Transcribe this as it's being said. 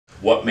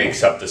what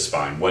makes up the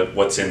spine,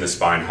 what's in the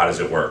spine, how does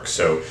it work.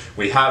 So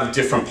we have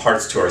different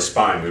parts to our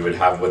spine. We would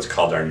have what's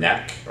called our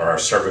neck or our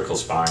cervical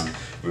spine.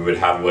 We would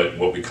have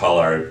what we call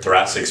our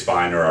thoracic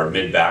spine or our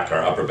mid-back,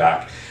 our upper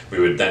back. We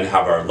would then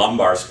have our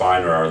lumbar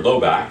spine or our low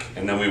back,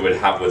 and then we would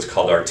have what's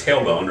called our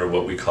tailbone or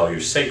what we call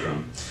your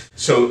sacrum.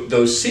 So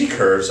those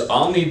C-curves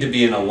all need to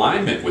be in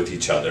alignment with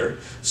each other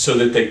so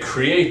that they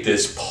create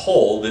this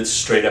pole that's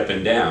straight up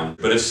and down.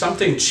 But if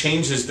something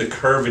changes the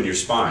curve in your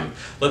spine,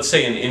 let's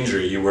say an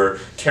injury, you were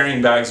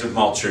carrying bags of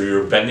mulch or you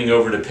were bending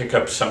over to pick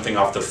up something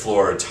off the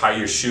floor or tie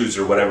your shoes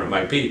or whatever it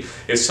might be,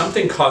 if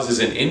something causes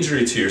an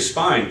injury to your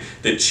spine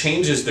that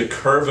changes the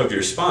curve of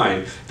your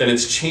spine, then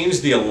it's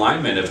changed the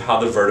alignment of how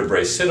the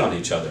vertebrae sit on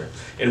each other.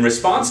 In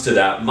response to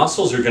that,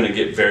 muscles are going to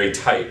get very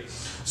tight.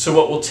 So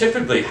what will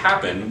typically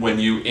happen when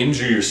you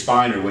injure your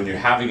spine or when you're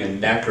having a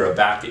neck or a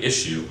back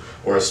issue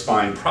or a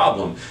spine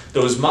problem,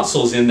 those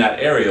muscles in that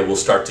area will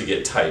start to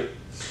get tight.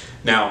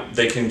 Now,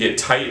 they can get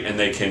tight and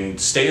they can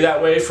stay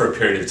that way for a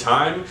period of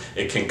time.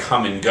 It can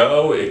come and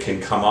go. It can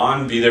come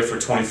on, be there for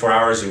 24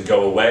 hours and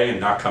go away and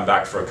not come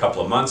back for a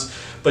couple of months.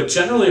 But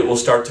generally it will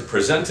start to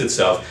present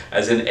itself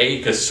as an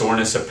ache, a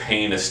soreness, a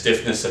pain, a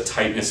stiffness, a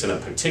tightness in a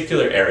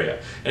particular area.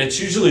 And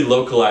it's usually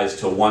localized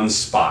to one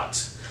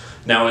spot.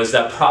 Now, as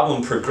that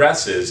problem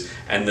progresses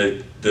and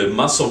the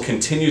muscle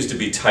continues to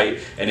be tight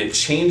and it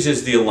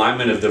changes the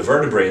alignment of the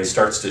vertebrae and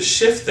starts to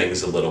shift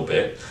things a little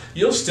bit,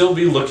 you'll still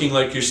be looking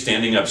like you're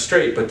standing up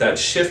straight, but that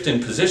shift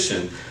in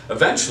position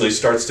eventually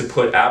starts to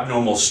put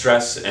abnormal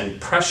stress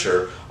and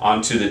pressure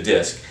onto the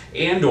disc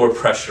and or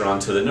pressure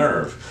onto the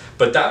nerve.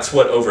 But that's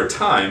what over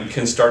time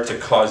can start to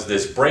cause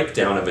this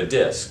breakdown of a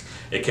disc.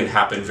 It can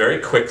happen very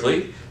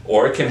quickly,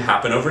 or it can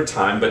happen over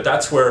time, but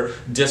that's where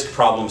disc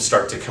problems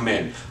start to come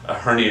in. A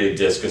herniated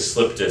disc, a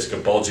slip disc, a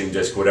bulging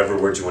disc, whatever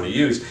word you want to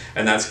use.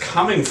 And that's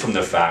coming from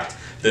the fact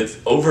that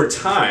over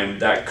time,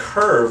 that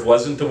curve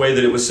wasn't the way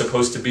that it was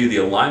supposed to be, the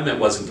alignment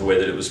wasn't the way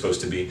that it was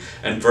supposed to be,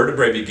 and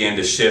vertebrae began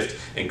to shift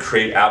and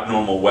create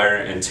abnormal wear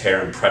and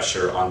tear and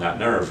pressure on that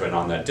nerve and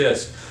on that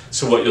disc.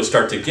 So what you'll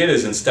start to get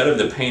is, instead of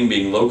the pain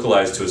being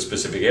localized to a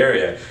specific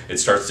area, it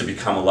starts to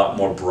become a lot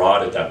more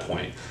broad at that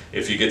point.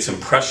 If you get some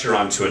pressure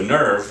onto a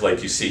nerve,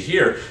 like you see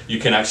here, you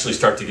can actually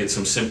start to get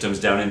some symptoms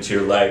down into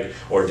your leg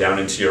or down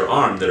into your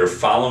arm that are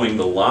following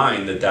the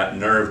line that that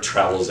nerve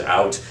travels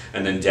out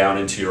and then down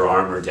into your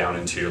arm or down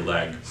into your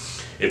leg.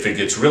 If it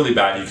gets really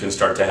bad, you can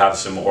start to have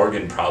some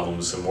organ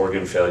problems, some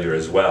organ failure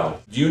as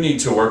well. You need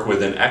to work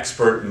with an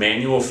expert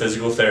manual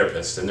physical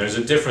therapist, and there's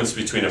a difference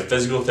between a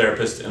physical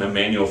therapist and a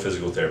manual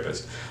physical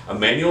therapist. A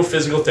manual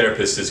physical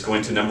therapist is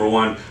going to, number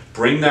one,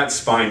 bring that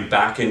spine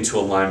back into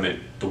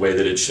alignment the way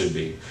that it should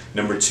be.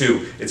 Number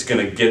two, it's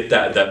going to get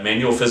that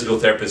manual physical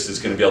therapist is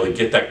going to be able to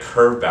get that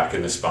curve back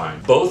in the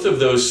spine. Both of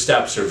those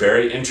steps are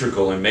very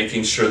integral in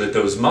making sure that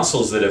those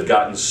muscles that have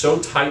gotten so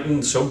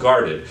tightened, so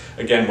guarded,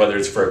 again, whether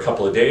it's for a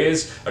couple of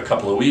days, a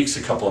couple of weeks,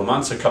 a couple of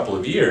months, a couple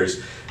of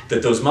years,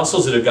 that those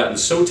muscles that have gotten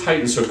so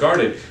tight and so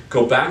guarded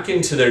go back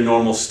into their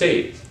normal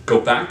state, go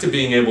back to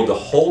being able to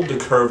hold the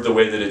curve the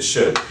way that it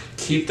should,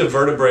 keep the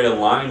vertebrae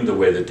aligned the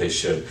way that they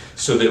should,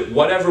 so that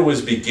whatever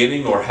was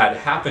beginning or had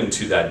happened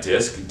to that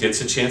disc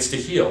gets a chance to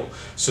heal,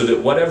 so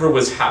that whatever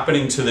was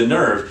happening to the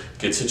nerve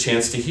gets a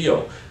chance to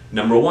heal.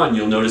 Number one,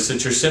 you'll notice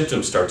that your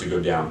symptoms start to go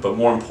down, but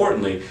more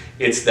importantly,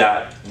 it's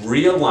that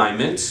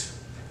realignment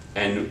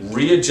and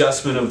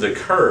readjustment of the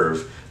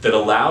curve that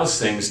allows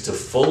things to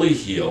fully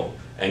heal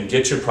and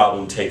get your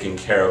problem taken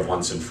care of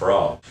once and for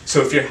all.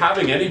 So if you're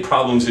having any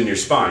problems in your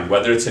spine,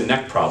 whether it's a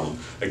neck problem,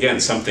 again,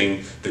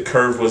 the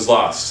curve was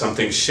lost,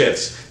 something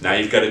shifts, now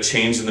you've got to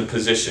change in the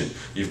position,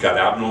 you've got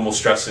abnormal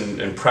stress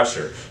and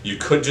pressure. You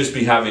could just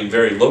be having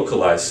very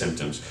localized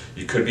symptoms.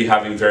 You could be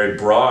having very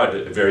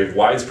broad, very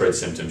widespread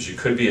symptoms. You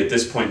could be at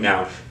this point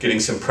now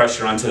getting some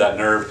pressure onto that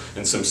nerve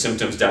and some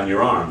symptoms down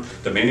your arm.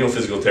 The manual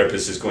physical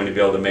therapist is going to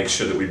be able to make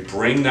sure that we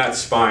bring that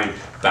spine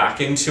back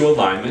into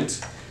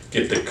alignment,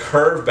 get the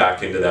curve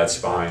back into that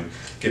spine,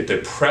 get the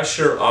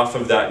pressure off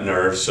of that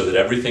nerve so that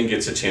everything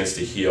gets a chance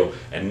to heal,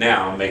 and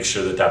now make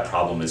sure that that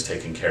problem is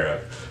taken care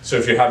of. So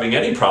if you're having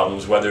any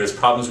problems, whether it's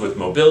problems with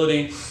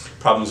mobility,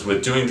 problems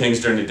with doing things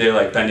during the day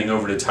like bending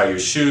over to tie your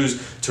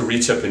shoes, to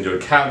reach up into a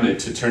cabinet,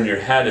 to turn your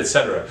head,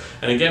 etc.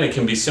 And again, it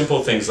can be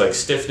simple things like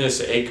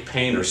stiffness, ache,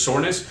 pain, or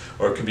soreness,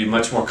 or it could be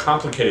much more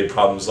complicated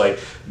problems like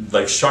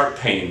sharp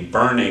pain,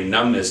 burning,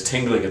 numbness,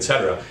 tingling,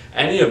 etc.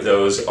 Any of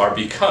those are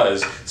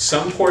because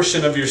some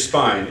portion of your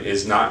spine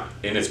is not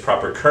in its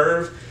proper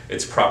curve,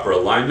 its proper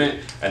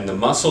alignment, and the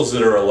muscles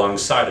that are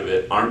alongside of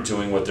it aren't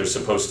doing what they're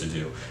supposed to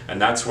do.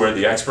 And that's where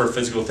the expert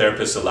physical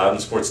therapists at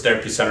Loudon Sports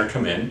Therapy Center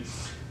come in.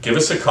 Give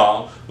us a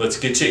call, let's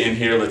get you in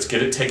here, let's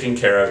get it taken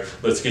care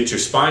of, let's get your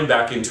spine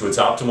back into its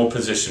optimal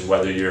position,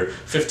 whether you're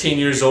 15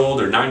 years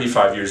old or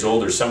 95 years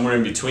old or somewhere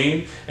in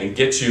between, and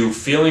get you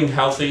feeling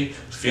healthy,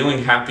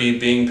 feeling happy,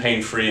 being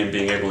pain-free, and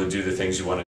being able to do the things you want to do.